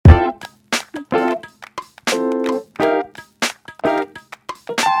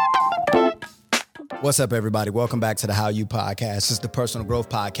What's up, everybody? Welcome back to the How You Podcast. This is the personal growth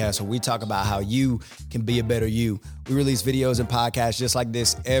podcast where we talk about how you can be a better you. We release videos and podcasts just like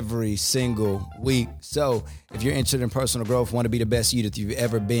this every single week. So if you're interested in personal growth, want to be the best you that you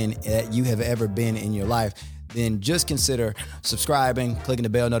have ever been in your life, then just consider subscribing, clicking the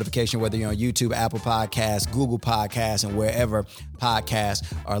bell notification, whether you're on YouTube, Apple Podcasts, Google Podcasts, and wherever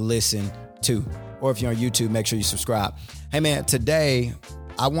podcasts are listened to. Or if you're on YouTube, make sure you subscribe. Hey, man, today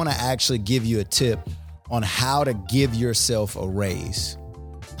I want to actually give you a tip on how to give yourself a raise.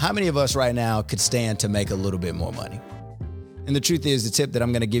 How many of us right now could stand to make a little bit more money? And the truth is, the tip that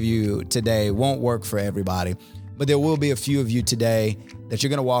I'm going to give you today won't work for everybody, but there will be a few of you today that you're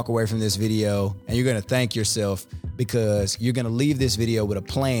going to walk away from this video and you're going to thank yourself because you're going to leave this video with a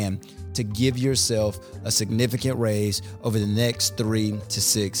plan to give yourself a significant raise over the next 3 to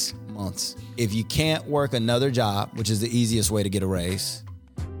 6 months. If you can't work another job, which is the easiest way to get a raise,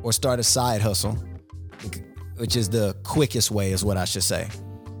 or start a side hustle, which is the quickest way, is what I should say.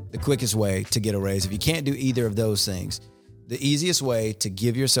 The quickest way to get a raise. If you can't do either of those things, the easiest way to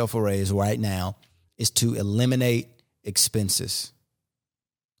give yourself a raise right now is to eliminate expenses.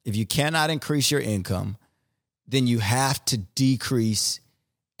 If you cannot increase your income, then you have to decrease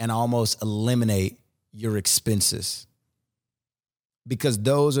and almost eliminate your expenses, because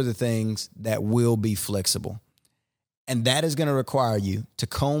those are the things that will be flexible. And that is going to require you to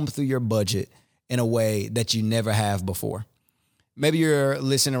comb through your budget in a way that you never have before. Maybe you're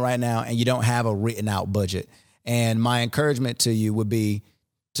listening right now and you don't have a written out budget. And my encouragement to you would be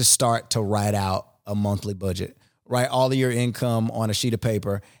to start to write out a monthly budget. Write all of your income on a sheet of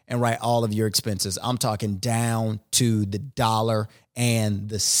paper and write all of your expenses. I'm talking down to the dollar and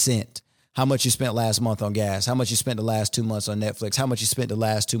the cent. How much you spent last month on gas, how much you spent the last 2 months on Netflix, how much you spent the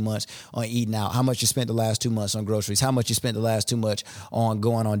last 2 months on eating out, how much you spent the last 2 months on groceries, how much you spent the last 2 months on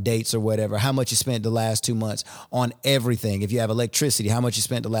going on dates or whatever, how much you spent the last 2 months on everything. If you have electricity, how much you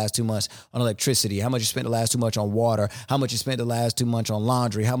spent the last 2 months on electricity, how much you spent the last 2 months on water, how much you spent the last 2 months on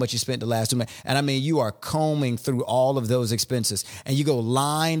laundry, how much you spent the last 2 months. And I mean, you are combing through all of those expenses and you go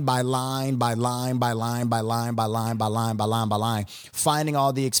line by line by line by line by line by line by line by line by line, finding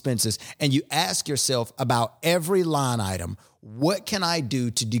all the expenses. And you ask yourself about every line item, what can I do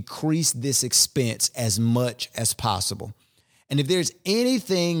to decrease this expense as much as possible? And if there's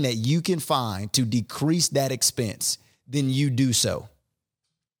anything that you can find to decrease that expense, then you do so.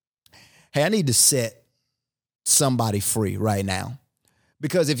 Hey, I need to set somebody free right now.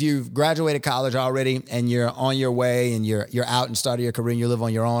 Because if you've graduated college already and you're on your way and you're out and started your career and you live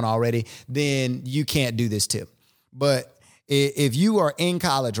on your own already, then you can't do this tip. But if you are in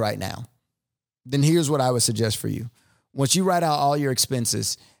college right now, then here's what I would suggest for you. Once you write out all your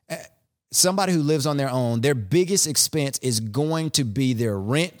expenses, somebody who lives on their own, their biggest expense is going to be their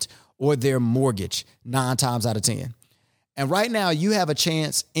rent or their mortgage 9 times out of 10. And right now you have a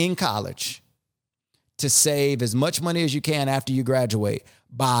chance in college to save as much money as you can after you graduate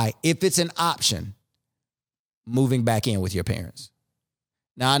by, if it's an option, moving back in with your parents.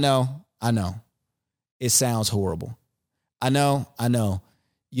 Now, I know, it sounds horrible. I know.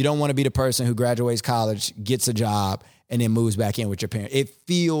 You don't want to be the person who graduates college, gets a job, and then moves back in with your parents. It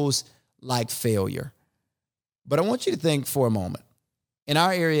feels like failure. But I want you to think for a moment. In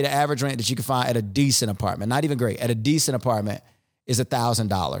our area, the average rent that you can find at a decent apartment, not even great, at a decent apartment is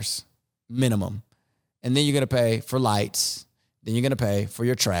 $1,000 minimum. And then you're going to pay for lights. Then you're going to pay for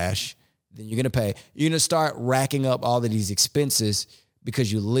your trash. Then you're going to start racking up all of these expenses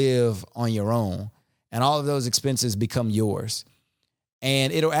because you live on your own. And all of those expenses become yours.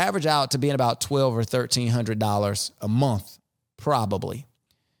 And it'll average out to being about $1,200 or $1,300 a month, probably.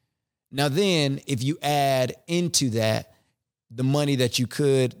 Now then, if you add into that the money that you'll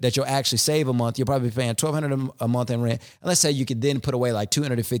actually save a month, you'll probably be paying $1,200 a month in rent. And let's say you could then put away like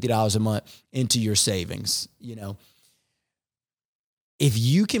 $250 a month into your savings. You know, if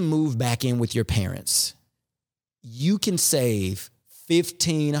you can move back in with your parents, you can save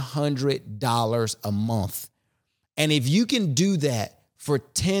 $1,500 a month. And if you can do that for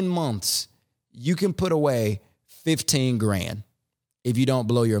 10 months, you can put away $15,000 if you don't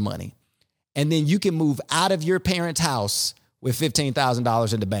blow your money. And then you can move out of your parents' house with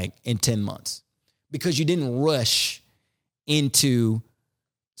 $15,000 in the bank in 10 months because you didn't rush into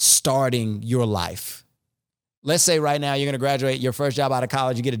starting your life. Let's say right now you're going to graduate your first job out of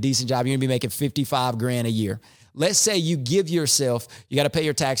college, you get a decent job, you're going to be making $55,000 a year. Let's say you give yourself, you got to pay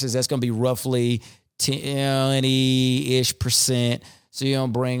your taxes, that's going to be roughly 20-ish%. So you're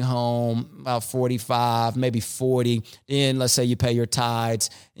going to bring home about 45, maybe 40. Then let's say you pay your tithes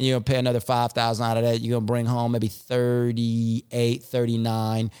and you're going to pay another 5,000 out of that. You're going to bring home maybe 38,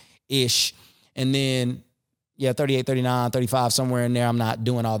 39-ish. And then, 38, 39, 35, somewhere in there. I'm not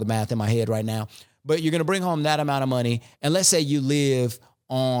doing all the math in my head right now. But you're going to bring home that amount of money. And let's say you live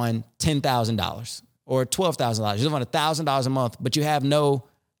on $10,000 or $12,000. You live on $1,000 a month, but you have no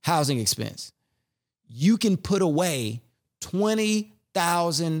housing expense. You can put away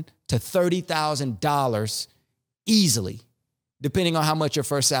 $20,000 to $30,000 easily, depending on how much your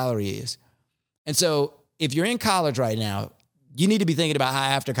first salary is. And so if you're in college right now, you need to be thinking about how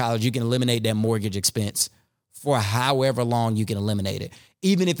after college you can eliminate that mortgage expense for however long you can eliminate it.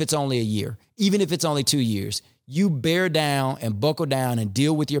 Even if it's only a year, even if it's only 2 years, you bear down and buckle down and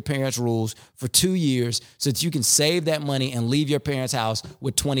deal with your parents' rules for 2 years so that you can save that money and leave your parents' house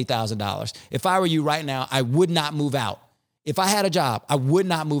with $20,000. If I were you right now, I would not move out. If I had a job, I would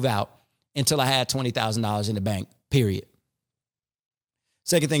not move out until I had $20,000 in the bank, period.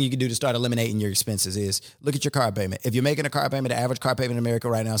 Second thing you can do to start eliminating your expenses is look at your car payment. If you're making a car payment, the average car payment in America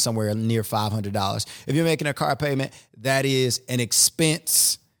right now is somewhere near $500. If you're making a car payment, that is an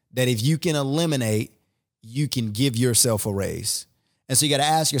expense that if you can eliminate, you can give yourself a raise. And so you got to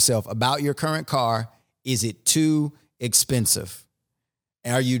ask yourself about your current car, is it too expensive?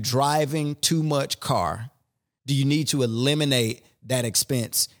 Are you driving too much car? Do you need to eliminate that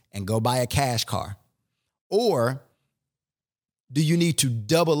expense and go buy a cash car? Or do you need to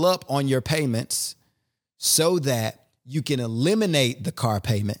double up on your payments so that you can eliminate the car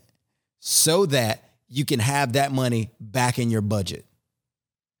payment so that you can have that money back in your budget?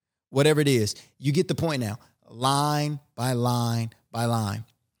 Whatever it is, you get the point now. Line by line by line.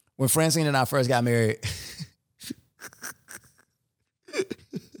 When Francine and I first got married,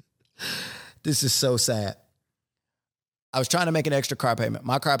 this is so sad. I was trying to make an extra car payment.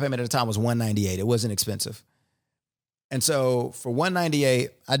 My car payment at the time was $198. It wasn't expensive. And so for $198,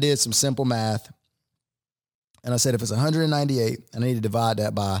 I did some simple math. And I said, if it's $198 and I need to divide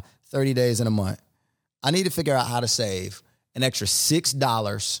that by 30 days in a month, I need to figure out how to save an extra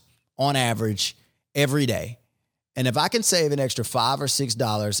 $6 on average every day. And if I can save an extra $5 or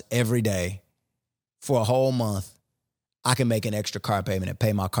 $6 every day for a whole month, I can make an extra car payment and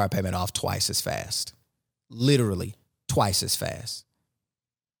pay my car payment off twice as fast. Literally twice as fast.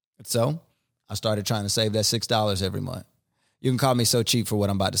 And so I started trying to save that $6 every month. You can call me so cheap for what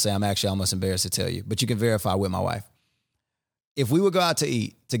I'm about to say. I'm actually almost embarrassed to tell you, but you can verify with my wife. If we would go out to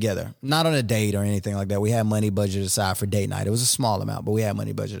eat together, not on a date or anything like that, we had money budgeted aside for date night. It was a small amount, but we had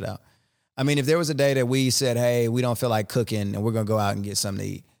money budgeted out. I mean, if there was a day that we said, hey, we don't feel like cooking and we're going to go out and get something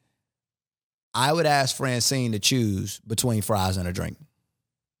to eat, I would ask Francine to choose between fries and a drink.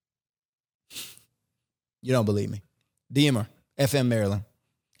 You don't believe me? DM her, FM Maryland.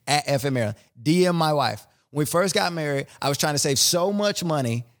 At FM Maryland. DM my wife. When we first got married, I was trying to save so much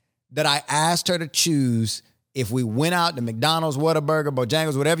money that I asked her to choose if we went out to McDonald's, Whataburger,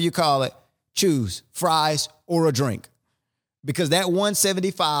 Bojangles, whatever you call it, choose fries or a drink. Because that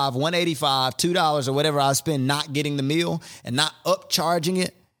 $175, $185, $2 or whatever I spend not getting the meal and not upcharging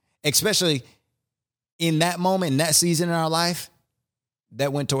it, especially in that moment, in that season in our life,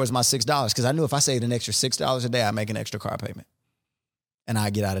 that went towards my $6. Because I knew if I saved an extra $6 a day, I'd make an extra car payment. And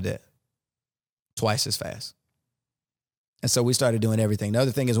I'd get out of debt twice as fast. And so we started doing everything. The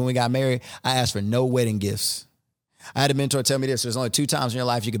other thing is when we got married, I asked for no wedding gifts. I had a mentor tell me this. There's only 2 times in your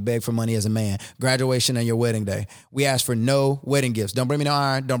life you could beg for money as a man. Graduation and your wedding day. We asked for no wedding gifts. Don't bring me no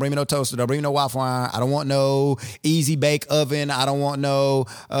iron. Don't bring me no toaster. Don't bring me no waffle iron. I don't want no easy bake oven. I don't want no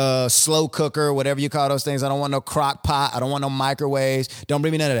slow cooker, whatever you call those things. I don't want no crock pot. I don't want no microwaves. Don't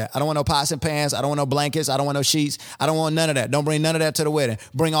bring me none of that. I don't want no pots and pans. I don't want no blankets. I don't want no sheets. I don't want none of that. Don't bring none of that to the wedding.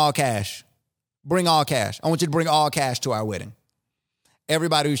 Bring all cash. Bring all cash. I want you to bring all cash to our wedding.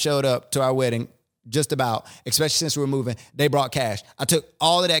 Everybody who showed up to our wedding, just about, especially since we were moving, they brought cash. I took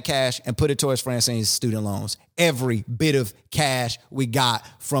all of that cash and put it towards Francine's student loans. Every bit of cash we got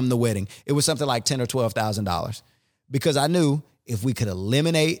from the wedding. It was something like $10,000 or $12,000. Because I knew if we could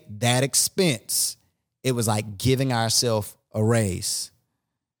eliminate that expense, it was like giving ourselves a raise.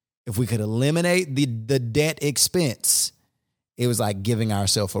 If we could eliminate the debt expense, it was like giving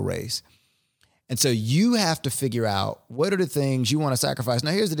ourselves a raise. And so you have to figure out what are the things you want to sacrifice.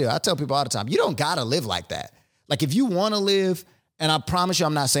 Now, here's the deal. I tell people all the time, you don't got to live like that. Like if you want to live, and I promise you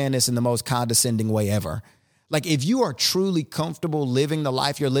I'm not saying this in the most condescending way ever. Like if you are truly comfortable living the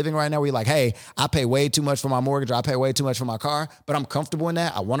life you're living right now, where you're like, hey, I pay way too much for my mortgage, or I pay way too much for my car, but I'm comfortable in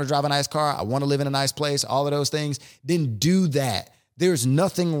that. I want to drive a nice car. I want to live in a nice place, all of those things. Then do that. There's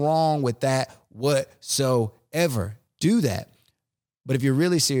nothing wrong with that whatsoever. Do that. But if you're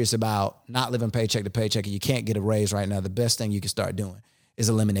really serious about not living paycheck to paycheck and you can't get a raise right now, the best thing you can start doing is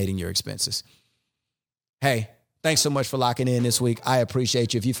eliminating your expenses. Hey, Thanks so much for locking in this week. I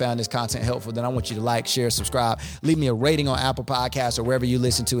appreciate you. If you found this content helpful, then I want you to like, share, subscribe. Leave me a rating on Apple Podcasts or wherever you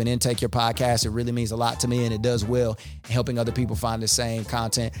listen to and intake your podcast. It really means a lot to me, and it does well in helping other people find the same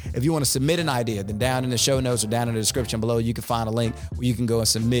content. If you want to submit an idea, then down in the show notes or down in the description below, you can find a link where you can go and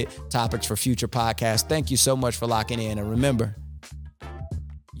submit topics for future podcasts. Thank you so much for locking in. And remember,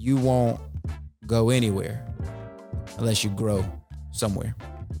 you won't go anywhere unless you grow somewhere.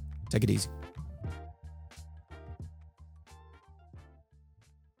 Take it easy.